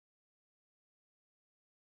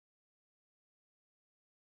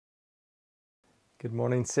Good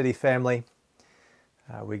morning, City family.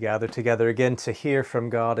 We gather together again to hear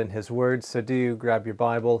from God and His Word, so do grab your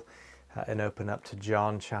Bible and open up to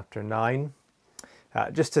John chapter 9.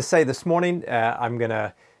 Just to say this morning,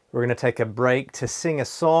 we're gonna take a break to sing a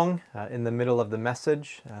song in the middle of the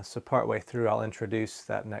message. So partway through, I'll introduce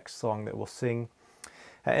that next song that we'll sing.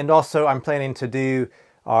 And also, I'm planning to do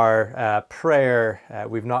our prayer.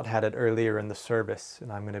 We've not had it earlier in the service,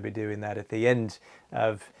 and I'm going to be doing that at the end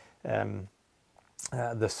of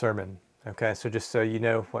the sermon. Okay, so just so you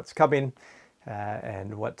know what's coming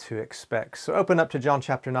and what to expect. So open up to John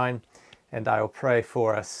chapter 9, and I will pray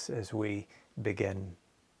for us as we begin.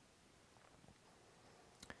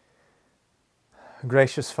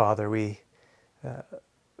 Gracious Father, we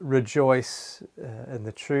rejoice in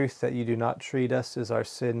the truth that you do not treat us as our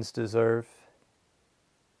sins deserve.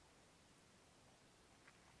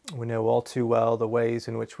 We know all too well the ways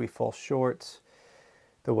in which we fall short,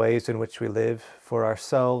 the ways in which we live for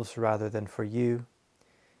ourselves rather than for you.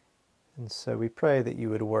 And so we pray that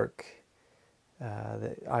you would work,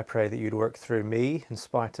 I pray that you'd work through me in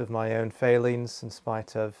spite of my own failings, in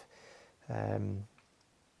spite of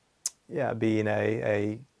being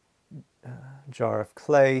a jar of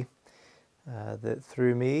clay, that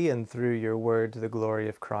through me and through your word the glory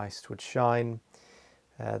of Christ would shine,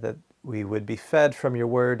 that we would be fed from your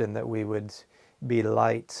word and that we would be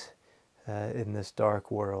light in this dark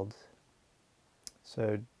world.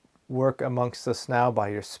 So work amongst us now by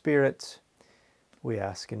your Spirit, we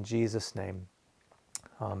ask in Jesus' name.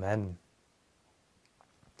 Amen.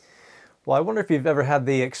 Well, I wonder if you've ever had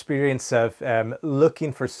the experience of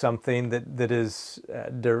looking for something that is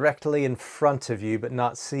directly in front of you but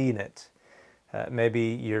not seeing it.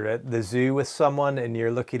 Maybe you're at the zoo with someone and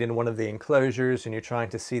you're looking in one of the enclosures and you're trying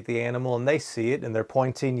to see the animal and they see it and they're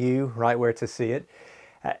pointing you right where to see it.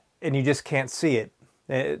 And you just can't see it.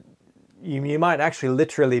 You might actually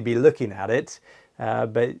literally be looking at it,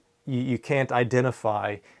 but you can't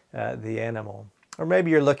identify the animal. Or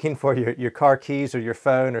maybe you're looking for your car keys or your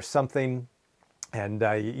phone or something, and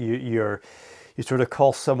you sort of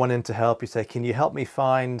call someone in to help. You say, "Can you help me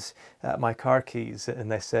find my car keys?"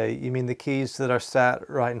 And they say, "You mean the keys that are sat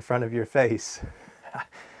right in front of your face?"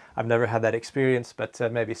 I've never had that experience, but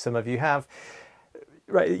maybe some of you have.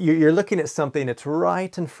 Right, you're looking at something that's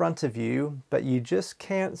right in front of you, but you just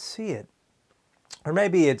can't see it. Or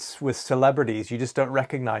maybe it's with celebrities, you just don't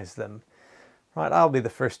recognize them. Right, I'll be the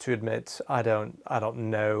first to admit I don't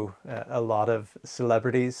know a lot of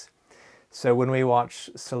celebrities. So when we watch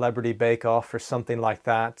Celebrity Bake Off or something like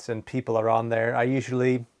that, and people are on there, I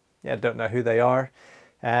usually don't know who they are.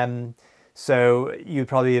 So you'd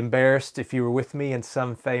probably be embarrassed if you were with me and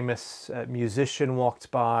some famous musician walked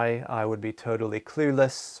by. I would be totally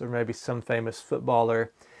clueless, or maybe some famous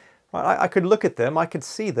footballer. I could look at them, I could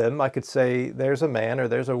see them, I could say there's a man or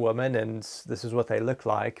there's a woman and this is what they look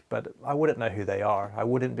like, but I wouldn't know who they are. I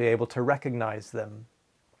wouldn't be able to recognize them.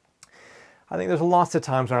 I think there's lots of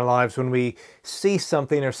times in our lives when we see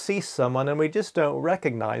something or see someone and we just don't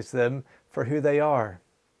recognize them for who they are.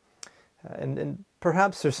 And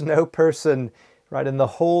perhaps there's no person, right, in the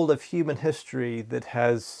whole of human history that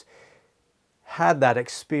has had that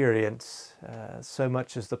experience so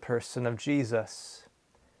much as the person of Jesus.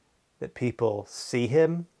 That people see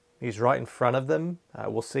him, he's right in front of them.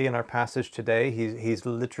 We'll see in our passage today, he's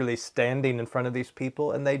literally standing in front of these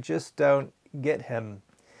people and they just don't get him.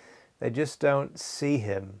 They just don't see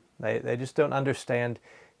him. They just don't understand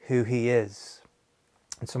who he is.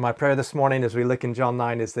 And so my prayer this morning as we look in John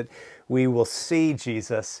 9 is that we will see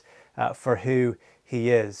Jesus for who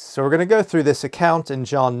he is. So we're going to go through this account in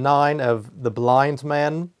John 9 of the blind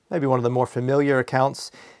man, maybe one of the more familiar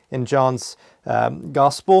accounts in John's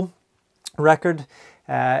gospel record.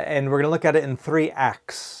 And we're going to look at it in 3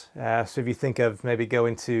 acts. So if you think of maybe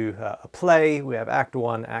going to a play, we have Act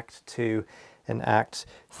 1, Act 2, and Act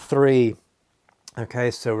 3.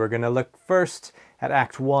 Okay, so we're going to look first at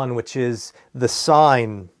Act 1, which is the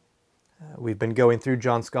sign. We've been going through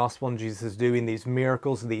John's Gospel and Jesus is doing these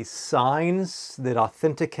miracles, these signs that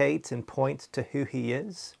authenticate and point to who he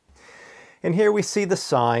is. And here we see the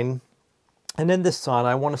sign. And in this sign,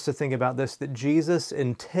 I want us to think about this, that Jesus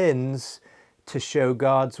intends to show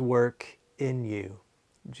God's work in you.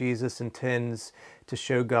 Jesus intends to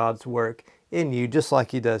show God's work in you, just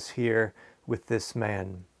like he does here with this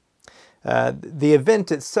man. The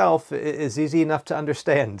event itself is easy enough to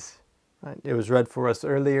understand. Right? It was read for us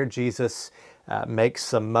earlier. Jesus makes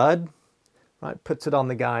some mud, right? Puts it on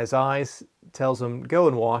the guy's eyes, tells him, go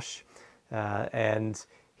and wash, and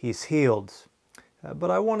he's healed.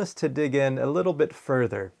 But I want us to dig in a little bit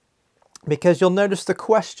further, because you'll notice the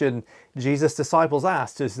question Jesus' disciples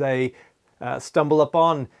asked as they stumble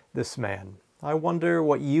upon this man? I wonder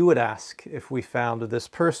what you would ask if we found this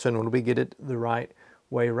person when we get it the right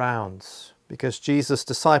way round. Because Jesus'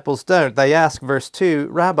 disciples don't. They ask, verse 2,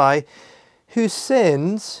 Rabbi, who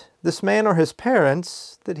sinned, this man or his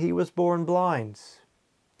parents, that he was born blind?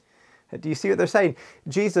 Do you see what they're saying?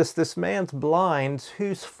 Jesus, this man's blind.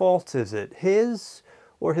 Whose fault is it? His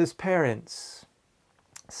or his parents?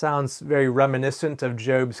 Sounds very reminiscent of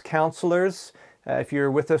Job's counselors. If you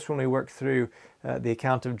were with us when we worked through the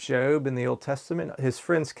account of Job in the Old Testament, his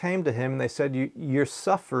friends came to him and they said, you're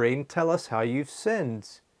suffering, tell us how you've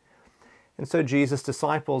sinned. And so Jesus'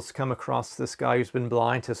 disciples come across this guy who's been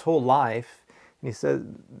blind his whole life,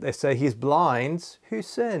 and they say, he's blind, who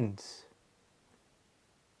sinned?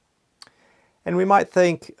 And we might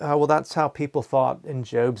think, well, that's how people thought in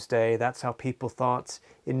Job's day, that's how people thought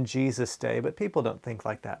in Jesus' day, but people don't think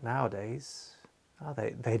like that nowadays. Oh,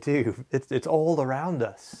 they do. It's all around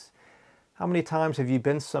us. How many times have you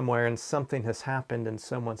been somewhere and something has happened and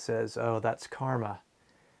someone says, oh, that's karma.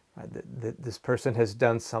 Right? This person has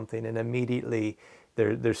done something, and immediately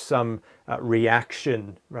there's some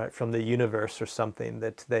reaction, right, from the universe or something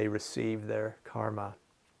that they receive their karma.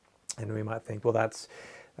 And we might think, well, that's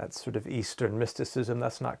sort of Eastern mysticism,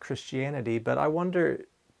 that's not Christianity. But I wonder,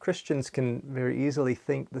 Christians can very easily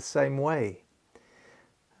think the same way.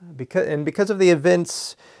 Because of the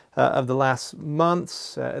events of the last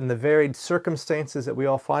months and the varied circumstances that we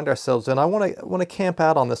all find ourselves in, I want to camp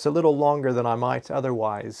out on this a little longer than I might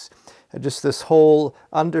otherwise. Just this whole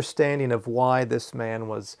understanding of why this man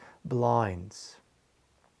was blind.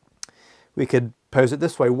 We could pose it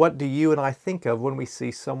this way: what do you and I think of when we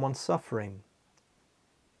see someone suffering?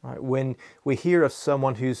 Right? When we hear of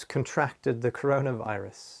someone who's contracted the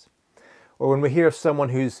coronavirus, or when we hear of someone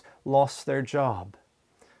who's lost their job,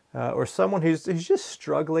 or someone who's just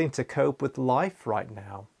struggling to cope with life right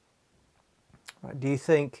now. Right? Do you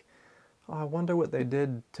think, oh, I wonder what they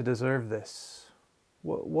did to deserve this?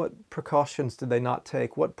 What precautions did they not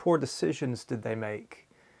take? What poor decisions did they make?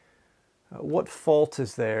 What fault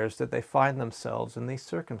is theirs that they find themselves in these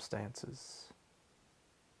circumstances?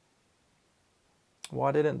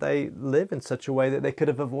 Why didn't they live in such a way that they could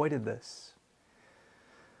have avoided this?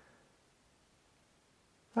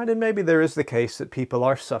 Right, and maybe there is the case that people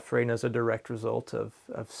are suffering as a direct result of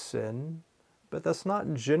sin, but that's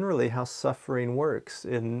not generally how suffering works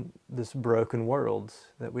in this broken world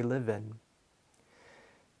that we live in.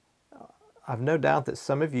 I've no doubt that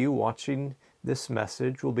some of you watching this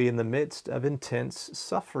message will be in the midst of intense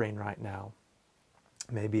suffering right now.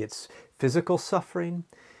 Maybe it's physical suffering,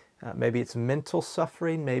 maybe it's mental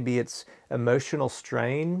suffering, maybe it's emotional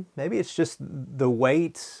strain, maybe it's just the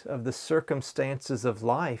weight of the circumstances of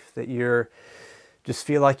life that just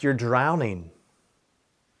feel like you're drowning.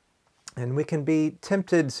 And we can be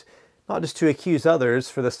tempted not just to accuse others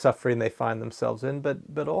for the suffering they find themselves in,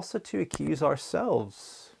 but also to accuse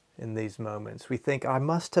ourselves in these moments. We think, I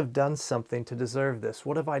must have done something to deserve this.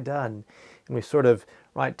 What have I done? And we sort of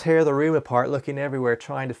tear the room apart, looking everywhere,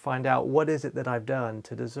 trying to find out, what is it that I've done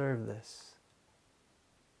to deserve this?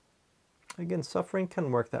 Again, suffering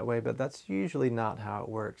can work that way, but that's usually not how it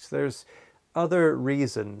works. There's other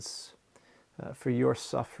reasons for your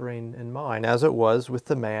suffering and mine, as it was with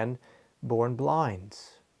the man born blind.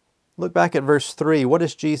 Look back at verse 3. What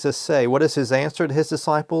does Jesus say? What is his answer to his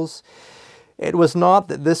disciples? It was not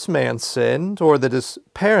that this man sinned or that his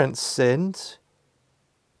parents sinned,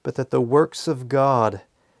 but that the works of God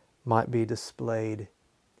might be displayed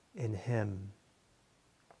in him.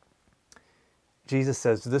 Jesus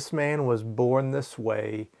says this man was born this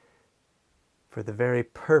way for the very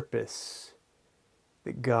purpose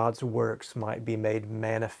that God's works might be made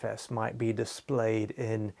manifest, might be displayed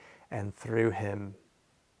in and through him,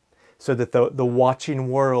 so that the watching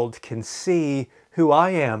world can see who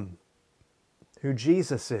I am, who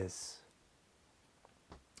Jesus is.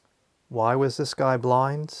 Why was this guy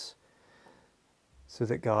blind? So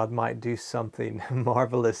that God might do something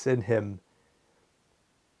marvelous in him,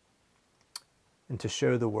 and to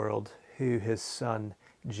show the world who his son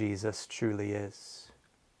Jesus truly is.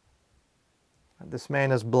 This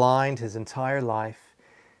man is blind his entire life,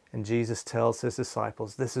 and Jesus tells his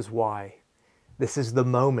disciples, this is why. This is the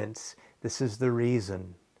moment. This is the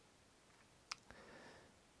reason.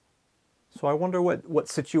 So I wonder what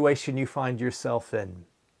situation you find yourself in.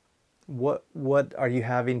 What are you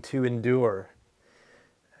having to endure?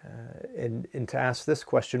 And to ask this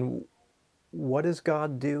question, what is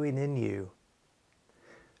God doing in you?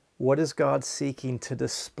 What is God seeking to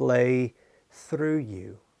display through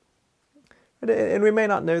you? And we may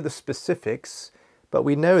not know the specifics, But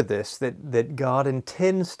we know this, that God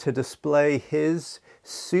intends to display His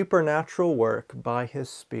supernatural work by His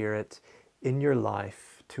Spirit in your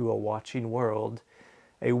life to a watching world,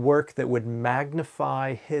 a work that would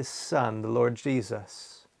magnify His Son, the Lord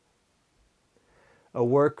Jesus, a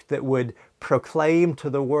work that would proclaim to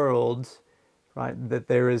the world, right, that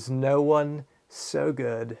there is no one so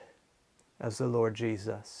good as the Lord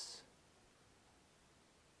Jesus.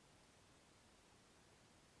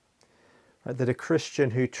 Right, that a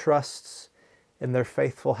Christian who trusts in their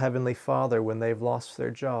faithful Heavenly Father when they've lost their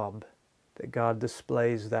job, that God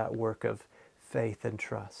displays that work of faith and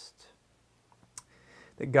trust.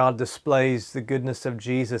 That God displays the goodness of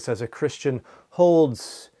Jesus as a Christian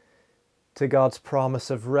holds to God's promise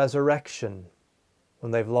of resurrection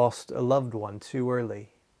when they've lost a loved one too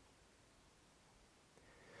early.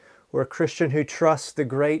 Or a Christian who trusts the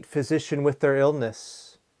great physician with their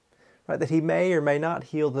illness, right, that He may or may not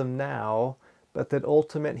heal them now, but that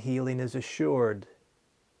ultimate healing is assured.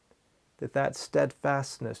 That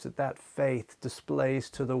steadfastness, that faith displays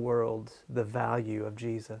to the world the value of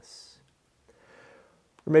Jesus.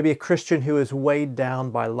 Or maybe a Christian who is weighed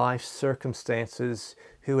down by life's circumstances,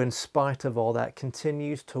 who in spite of all that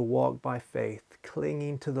continues to walk by faith,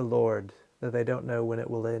 clinging to the Lord, that they don't know when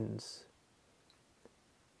it will end.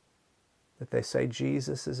 That they say,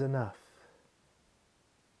 Jesus is enough.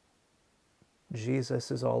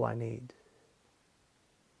 Jesus is all I need.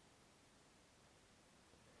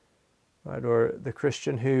 Right? Or the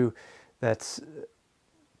Christian who,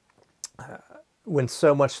 when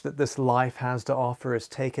so much that this life has to offer is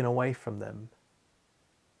taken away from them,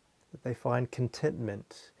 that they find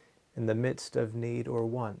contentment in the midst of need or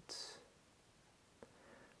want.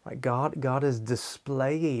 Right? God is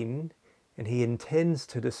displaying, and He intends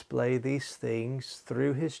to display these things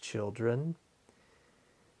through His children.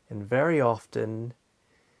 And very often,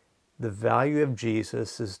 the value of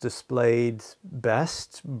Jesus is displayed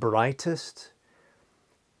best, brightest,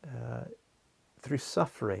 through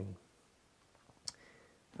suffering.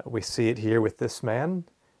 We see it here with this man,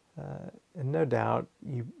 and no doubt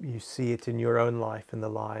you see it in your own life and the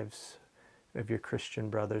lives of your Christian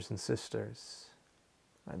brothers and sisters.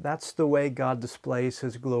 That's the way God displays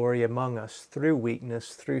His glory among us, through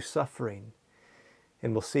weakness, through suffering.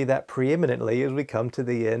 And we'll see that preeminently as we come to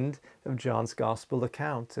the end of John's Gospel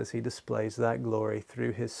account, as he displays that glory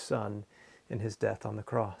through His Son in His death on the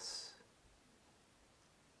cross.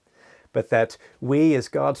 But that we as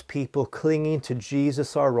God's people, clinging to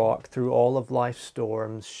Jesus our rock through all of life's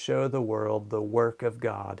storms, show the world the work of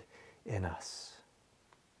God in us.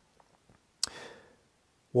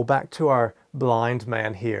 Well, back to our blind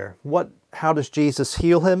man here. How does Jesus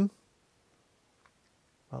heal him?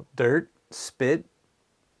 Well, dirt, spit,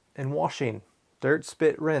 and washing. Dirt,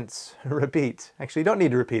 spit, rinse, repeat. Actually, you don't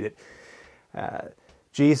need to repeat it.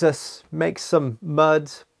 Jesus makes some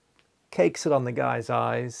mud, cakes it on the guy's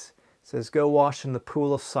eyes, says, go wash in the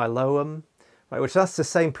pool of Siloam, right, which that's the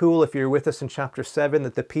same pool, if you're with us in chapter 7,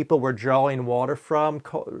 that the people were drawing water from,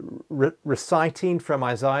 reciting from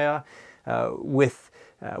Isaiah, with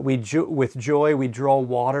joy we draw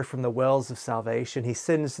water from the wells of salvation. He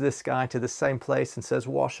sends this guy to the same place and says,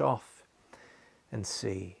 wash off and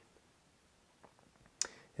see.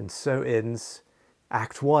 And so ends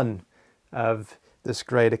Act 1 of this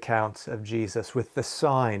great account of Jesus with the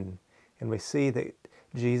sign. And we see that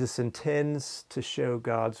Jesus intends to show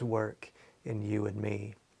God's work in you and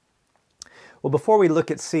me. Well, before we look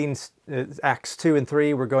at scenes, Acts 2 and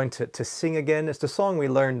 3, we're going to sing again. It's the song we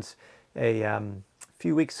learned a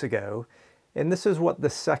few weeks ago. And this is what I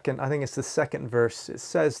think it's the second verse, it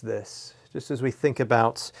says this, just as we think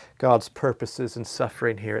about God's purposes and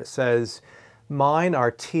suffering here. It says, mine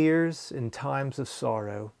are tears in times of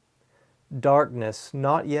sorrow, darkness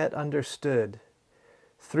not yet understood.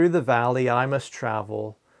 Through the valley I must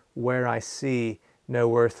travel, where I see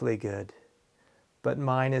no earthly good. But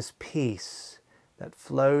mine is peace that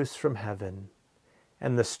flows from heaven,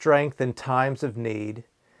 and the strength in times of need.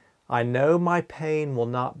 I know my pain will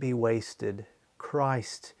not be wasted.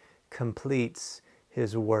 Christ completes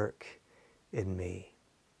His work in me.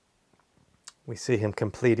 We see Him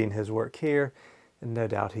completing His work here, and no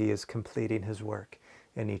doubt He is completing His work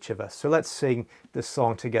in each of us. So let's sing this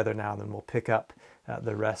song together now, and then we'll pick up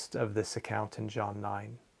the rest of this account in John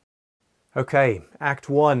 9. Okay, Act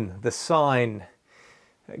 1, the sign.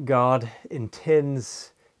 God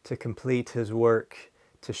intends to complete His work,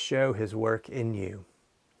 to show His work in you.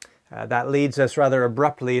 That leads us rather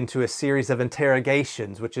abruptly into a series of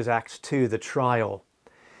interrogations, which is Act 2, the trial.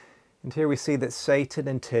 And here we see that Satan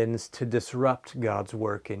intends to disrupt God's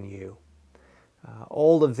work in you.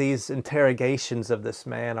 All of these interrogations of this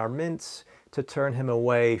man are meant to turn him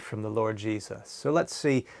away from the Lord Jesus. So let's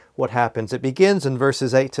see what happens. It begins in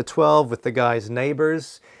verses 8 to 12 with the guy's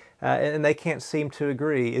neighbors, and they can't seem to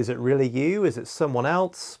agree. Is it really you? Is it someone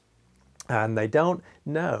else? And they don't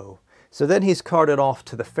know. So then he's carted off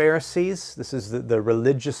to the Pharisees. This is the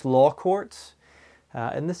religious law courts.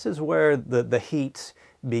 And this is where the heat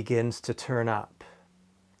begins to turn up.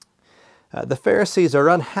 The Pharisees are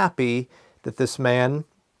unhappy that this man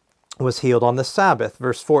was healed on the Sabbath.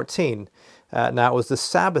 Verse 14. Now it was the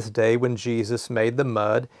Sabbath day when Jesus made the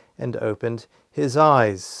mud and opened his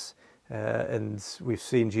eyes. And we've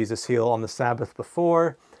seen Jesus heal on the Sabbath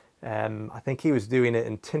before. I think he was doing it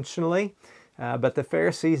intentionally, but the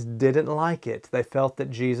Pharisees didn't like it. They felt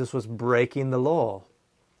that Jesus was breaking the law.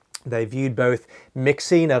 They viewed both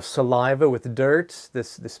mixing of saliva with dirt,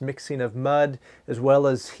 this mixing of mud, as well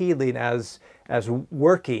as healing as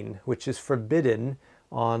working, which is forbidden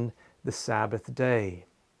on the Sabbath day.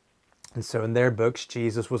 And so in their books,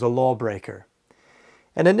 Jesus was a lawbreaker.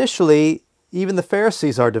 And initially, even the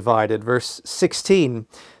Pharisees are divided. Verse 16,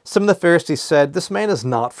 some of the Pharisees said, "This man is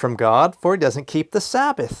not from God, for he doesn't keep the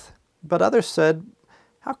Sabbath." But others said,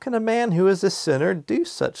 "How can a man who is a sinner do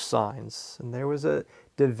such signs?" And there was a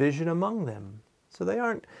division among them. So they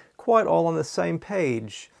aren't quite all on the same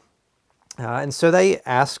page. And so they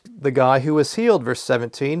asked the guy who was healed, verse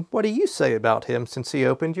 17, "What do you say about him since he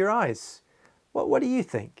opened your eyes? What do you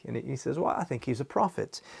think?" And he says, "Well, I think he's a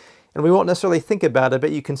prophet." And we won't necessarily think about it,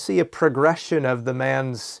 but you can see a progression of the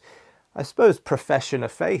man's, I suppose, profession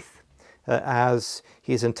of faith as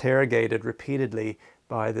he's interrogated repeatedly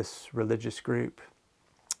by this religious group.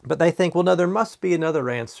 But they think, well, no, there must be another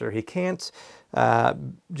answer. He can't,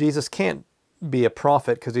 Jesus can't be a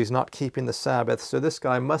prophet because he's not keeping the Sabbath. So this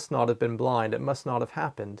guy must not have been blind. It must not have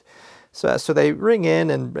happened. So they ring in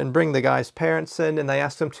and bring the guy's parents in, and they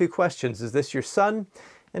ask them two questions. Is this your son?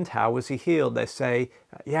 And how was he healed? They say,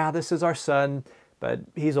 yeah, this is our son, but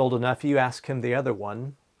he's old enough. You ask him the other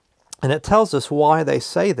one. And it tells us why they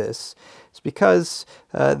say this. It's because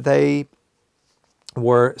they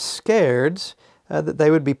were scared that they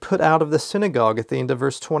would be put out of the synagogue at the end of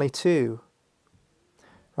verse 22.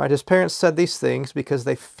 Right, his parents said these things because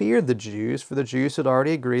they feared the Jews, for the Jews had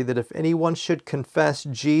already agreed that if anyone should confess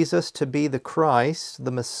Jesus to be the Christ,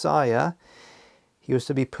 the Messiah, he was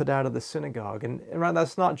to be put out of the synagogue. And right,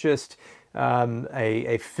 that's not just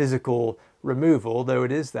a physical removal, though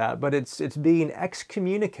it is that, but it's being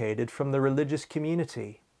excommunicated from the religious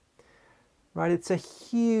community. Right, it's a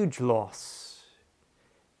huge loss.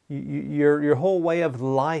 Your whole way of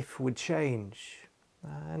life would change.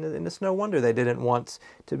 And it's no wonder they didn't want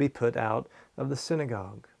to be put out of the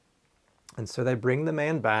synagogue. And so they bring the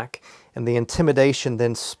man back, and the intimidation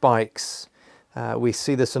then spikes. We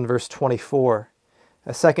see this in verse 24.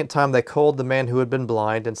 A second time they called the man who had been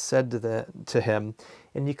blind and said to him,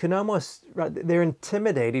 and you can almost, right, they're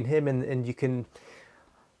intimidating him, and you can,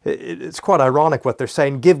 it's quite ironic what they're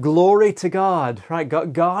saying, give glory to God, right?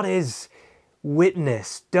 God is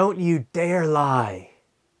witness, don't you dare lie.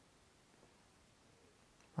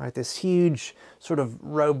 Right, this huge sort of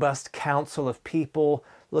robust council of people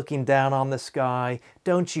looking down on this guy.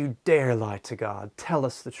 Don't you dare lie to God. Tell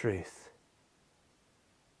us the truth.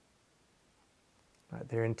 Right,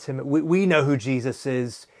 they're intimidated. We know who Jesus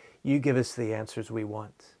is. You give us the answers we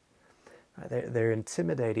want. Right, they're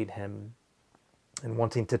intimidating him and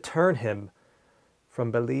wanting to turn him from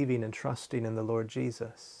believing and trusting in the Lord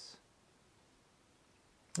Jesus.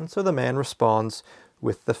 And so the man responds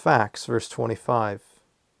with the facts, verse 25.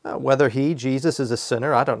 Whether he, Jesus, is a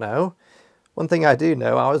sinner, I don't know. One thing I do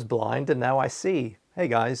know, I was blind and now I see. Hey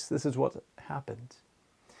guys, this is what happened.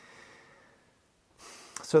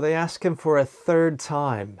 So they ask him for a third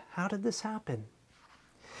time, how did this happen?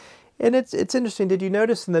 And it's interesting, did you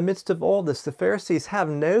notice in the midst of all this, the Pharisees have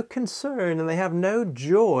no concern and they have no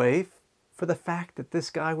joy for the fact that this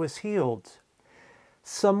guy was healed.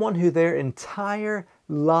 Someone who their entire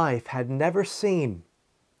life had never seen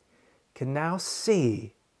can now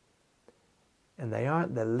see, and they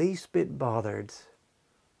aren't the least bit bothered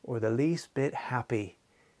or the least bit happy.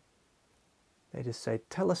 They just say,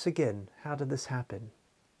 tell us again, how did this happen?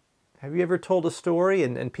 Have you ever told a story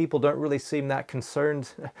and people don't really seem that concerned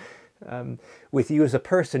with you as a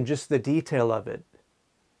person, just the detail of it?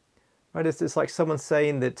 Right? It's like someone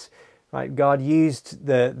saying that, right, God used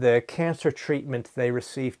the cancer treatment they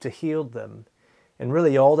received to heal them. And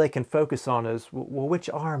really all they can focus on is, well, which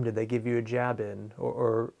arm did they give you a jab in?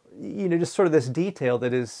 Or you know, just sort of this detail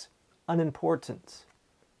that is unimportant,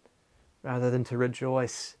 rather than to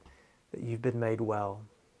rejoice that you've been made well.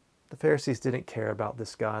 The Pharisees didn't care about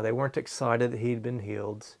this guy. They weren't excited that he'd been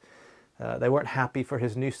healed. They weren't happy for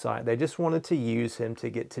his new sight. They just wanted to use him to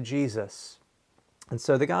get to Jesus. And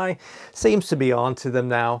so the guy seems to be on to them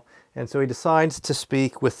now. And so he decides to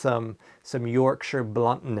speak with some Yorkshire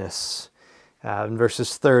bluntness in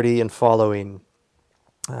verses 30 and following.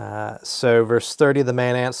 So verse 30, the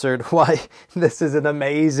man answered, "Why, this is an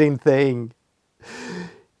amazing thing.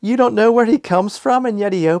 You don't know where he comes from, and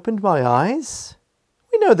yet he opened my eyes?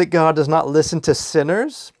 We know that God does not listen to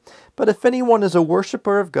sinners, but if anyone is a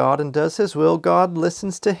worshiper of God and does his will, God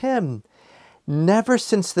listens to him. Never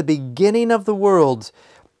since the beginning of the world,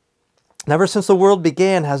 never since the world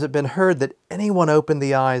began, has it been heard that anyone opened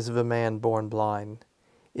the eyes of a man born blind.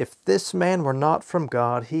 If this man were not from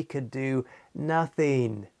God, he could do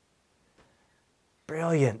nothing."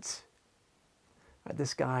 Brilliant.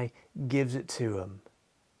 This guy gives it to him.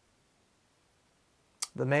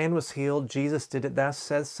 The man was healed. Jesus did it. That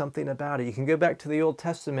says something about it. You can go back to the Old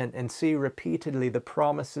Testament and see repeatedly the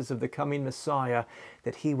promises of the coming Messiah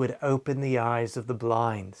that he would open the eyes of the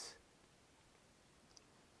blind.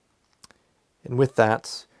 And with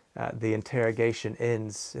that, the interrogation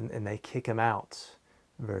ends and they kick him out.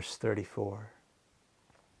 Verse 34.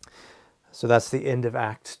 So that's the end of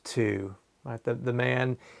Act 2. Right? The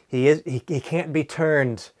man, he can't be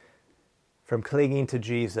turned from clinging to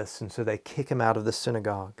Jesus, and so they kick him out of the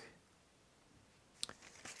synagogue.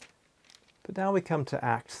 But now we come to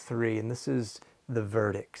Act 3, and this is the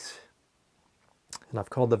verdict. And I've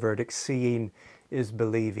called the verdict, "Seeing is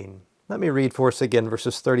Believing." Let me read for us again,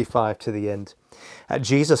 verses 35 to the end.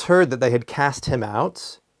 Jesus heard that they had cast him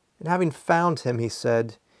out, and having found him, he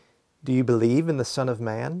said, "Do you believe in the Son of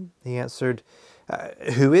Man?" He answered,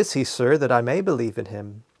 "Who is he, sir, that I may believe in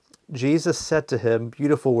him?" Jesus said to him,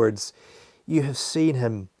 beautiful words, "You have seen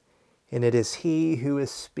him, and it is he who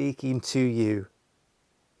is speaking to you."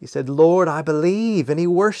 He said, "Lord, I believe," and he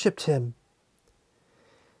worshipped him.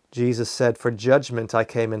 Jesus said, "For judgment I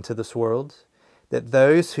came into this world, that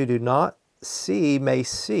those who do not see may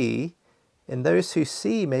see, and those who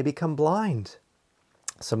see may become blind."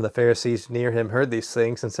 Some of the Pharisees near him heard these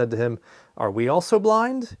things and said to him, "Are we also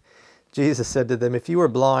blind?" Jesus said to them, "If you were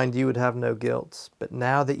blind, you would have no guilt. But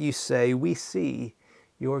now that you say, 'We see,'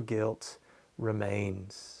 your guilt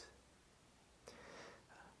remains."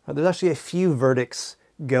 Now, there's actually a few verdicts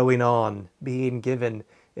going on, being given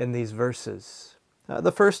in these verses.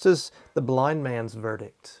 The first is the blind man's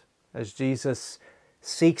verdict. As Jesus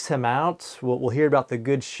seeks him out, we'll hear about the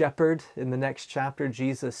Good Shepherd in the next chapter.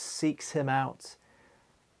 Jesus seeks him out.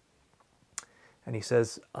 And he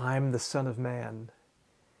says, "I'm the Son of Man."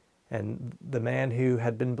 And the man who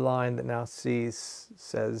had been blind that now sees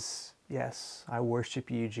says, "Yes, I worship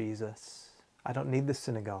you, Jesus. I don't need the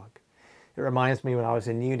synagogue." It reminds me when I was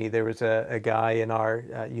in uni, there was a guy in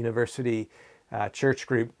our university church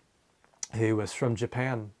group who was from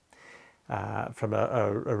Japan, from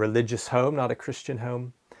a religious home, not a Christian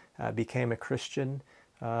home, became a Christian,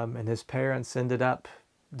 and his parents ended up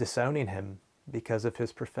disowning him because of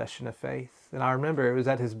his profession of faith. And I remember it was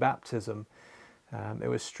at his baptism. It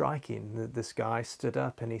was striking that this guy stood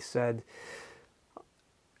up and he said,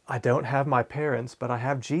 "I don't have my parents, but I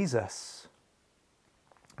have Jesus."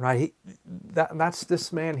 Right? That's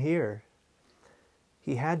this man here.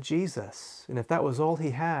 He had Jesus. And if that was all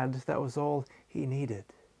he had, that was all he needed.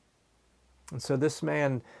 And so this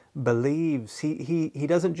man believes. He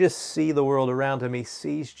doesn't just see the world around him. He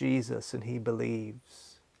sees Jesus and he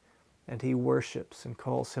believes. And he worships and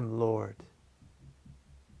calls him Lord.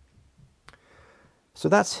 So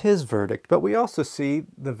that's his verdict. But we also see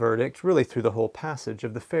the verdict really through the whole passage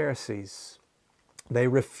of the Pharisees. They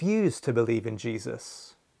refuse to believe in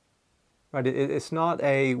Jesus. Right? It's not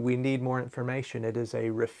a, "we need more information." It is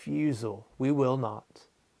a refusal. We will not.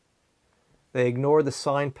 They ignore the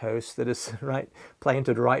signpost that is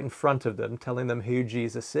planted right in front of them, telling them who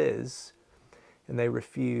Jesus is, and they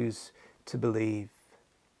refuse to believe.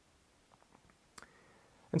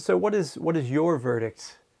 And so what is your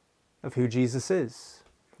verdict of who Jesus is?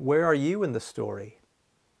 Where are you in the story?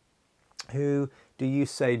 Who do you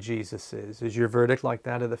say Jesus is? Is your verdict like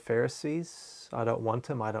that of the Pharisees? "I don't want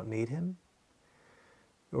him, I don't need him"?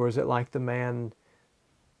 Or is it like the man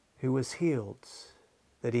who was healed,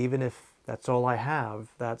 that even if that's all I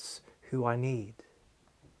have, that's who I need?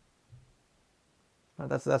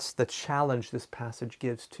 That's the challenge this passage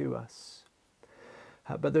gives to us.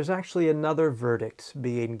 But there's actually another verdict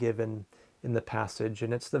being given in the passage,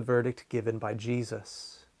 and it's the verdict given by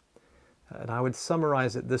Jesus. And I would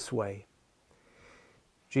summarize it this way.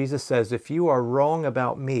 Jesus says, if you are wrong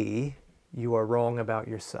about me, you are wrong about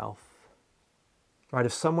yourself. Right?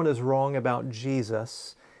 If someone is wrong about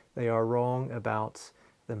Jesus, they are wrong about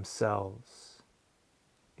themselves.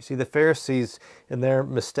 You see, the Pharisees, in their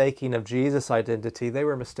mistaking of Jesus' identity, they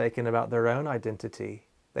were mistaken about their own identity.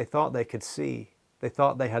 They thought they could see. They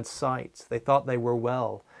thought they had sight. They thought they were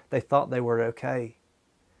well. They thought they were okay.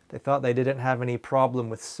 They thought they didn't have any problem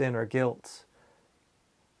with sin or guilt.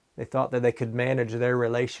 They thought that they could manage their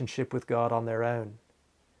relationship with God on their own.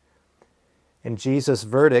 And Jesus'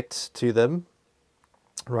 verdict to them,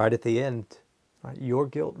 right at the end, right, your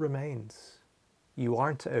guilt remains. You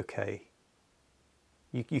aren't okay.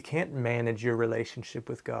 You can't manage your relationship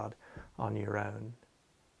with God on your own.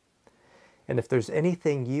 And if there's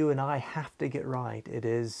anything you and I have to get right, it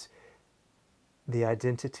is the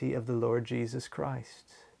identity of the Lord Jesus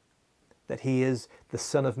Christ. That He is the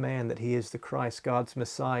Son of Man, that He is the Christ, God's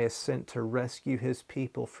Messiah, sent to rescue His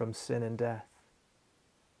people from sin and death.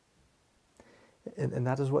 And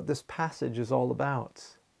that is what this passage is all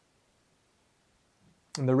about.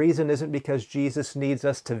 And the reason isn't because Jesus needs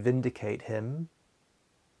us to vindicate Him,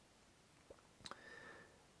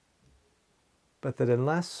 but that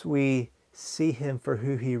unless we see Him for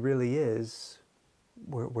who He really is,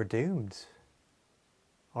 we're doomed.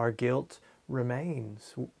 Our guilt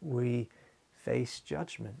remains. We face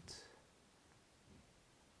judgment.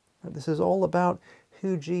 This is all about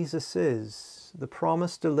who Jesus is, the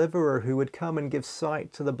promised deliverer who would come and give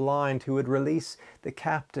sight to the blind, who would release the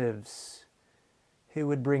captives, who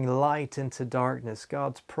would bring light into darkness,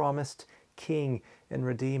 God's promised King and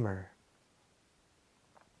Redeemer.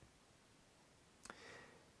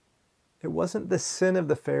 It wasn't the sin of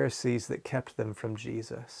the Pharisees that kept them from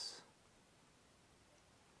Jesus.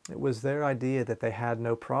 It was their idea that they had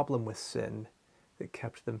no problem with sin that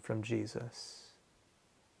kept them from Jesus.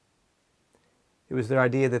 It was their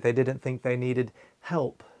idea that they didn't think they needed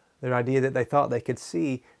help, their idea that they thought they could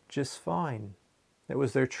see just fine. It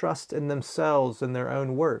was their trust in themselves and their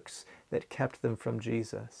own works that kept them from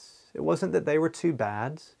Jesus. It wasn't that they were too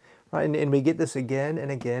bad, right? And we get this again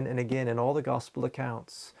and again and again in all the gospel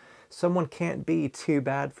accounts. Someone can't be too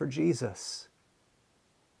bad for Jesus.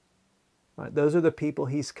 Right? Those are the people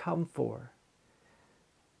He's come for.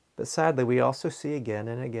 But sadly, we also see again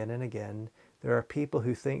and again and again, there are people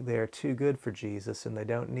who think they are too good for Jesus and they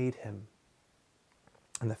don't need Him.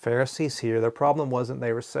 And the Pharisees here, their problem wasn't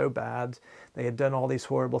they were so bad, they had done all these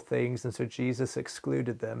horrible things, and so Jesus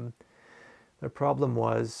excluded them. Their problem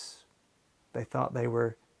was they thought they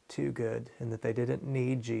were too good and that they didn't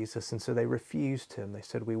need Jesus, and so they refused Him. They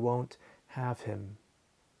said, we won't have Him.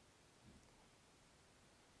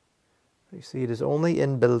 You see, it is only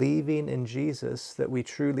in believing in Jesus that we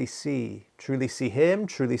truly see Him,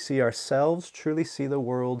 truly see ourselves, truly see the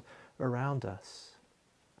world around us.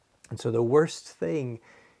 And so the worst thing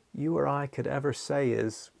you or I could ever say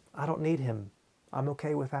is, I don't need Him. I'm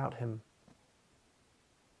okay without Him.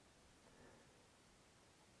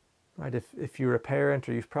 Right? If you're a parent,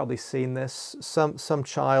 or you've probably seen this, some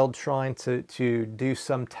child trying to do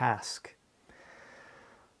some task,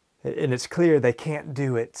 and it's clear they can't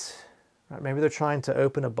do it. Right? Maybe they're trying to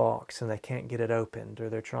open a box and they can't get it opened, or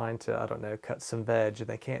they're trying to, I don't know, cut some veg and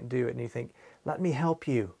they can't do it, and you think, let me help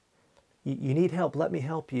you. You need help, let me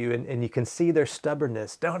help you. And you can see their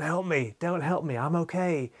stubbornness. Don't help me, I'm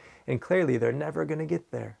okay. And clearly they're never going to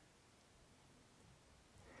get there.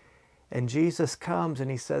 And Jesus comes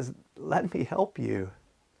and He says, let me help you.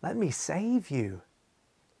 Let me save you.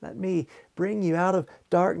 Let me bring you out of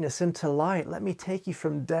darkness into light. Let me take you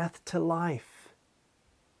from death to life.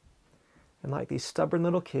 And like these stubborn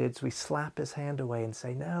little kids, we slap His hand away and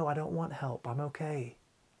say, no, I don't want help. I'm okay.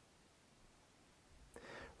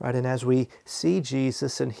 Right? And as we see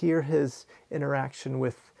Jesus and hear His interaction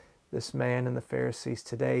with this man and the Pharisees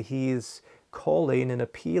today, He is calling and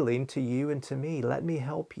appealing to you and to me. Let me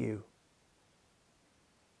help you.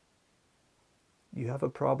 You have a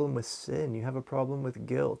problem with sin. You have a problem with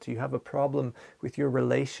guilt. You have a problem with your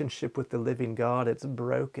relationship with the living God. It's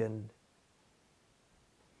broken.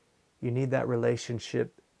 You need that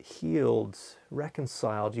relationship healed,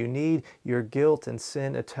 reconciled. You need your guilt and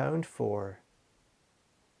sin atoned for.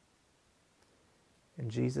 And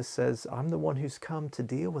Jesus says, I'm the one who's come to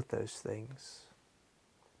deal with those things.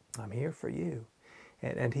 I'm here for you.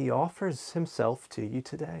 And He offers Himself to you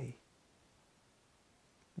today.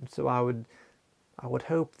 And so I would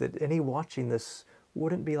hope that any watching this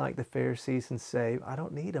wouldn't be like the Pharisees and say, I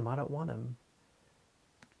don't need Him, I don't want Him.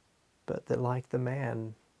 But that like the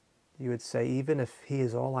man, you would say, even if He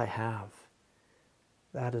is all I have,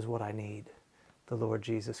 that is what I need, the Lord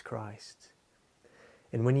Jesus Christ.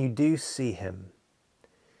 And when you do see Him,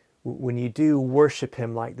 when you do worship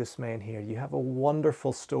Him like this man here, you have a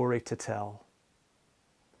wonderful story to tell.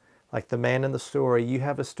 Like the man in the story, you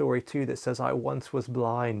have a story too that says, I once was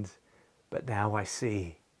blind, but now I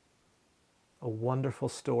see. a wonderful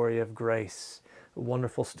story of grace, a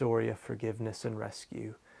wonderful story of forgiveness and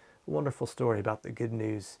rescue, a wonderful story about the good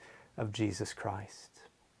news of Jesus Christ.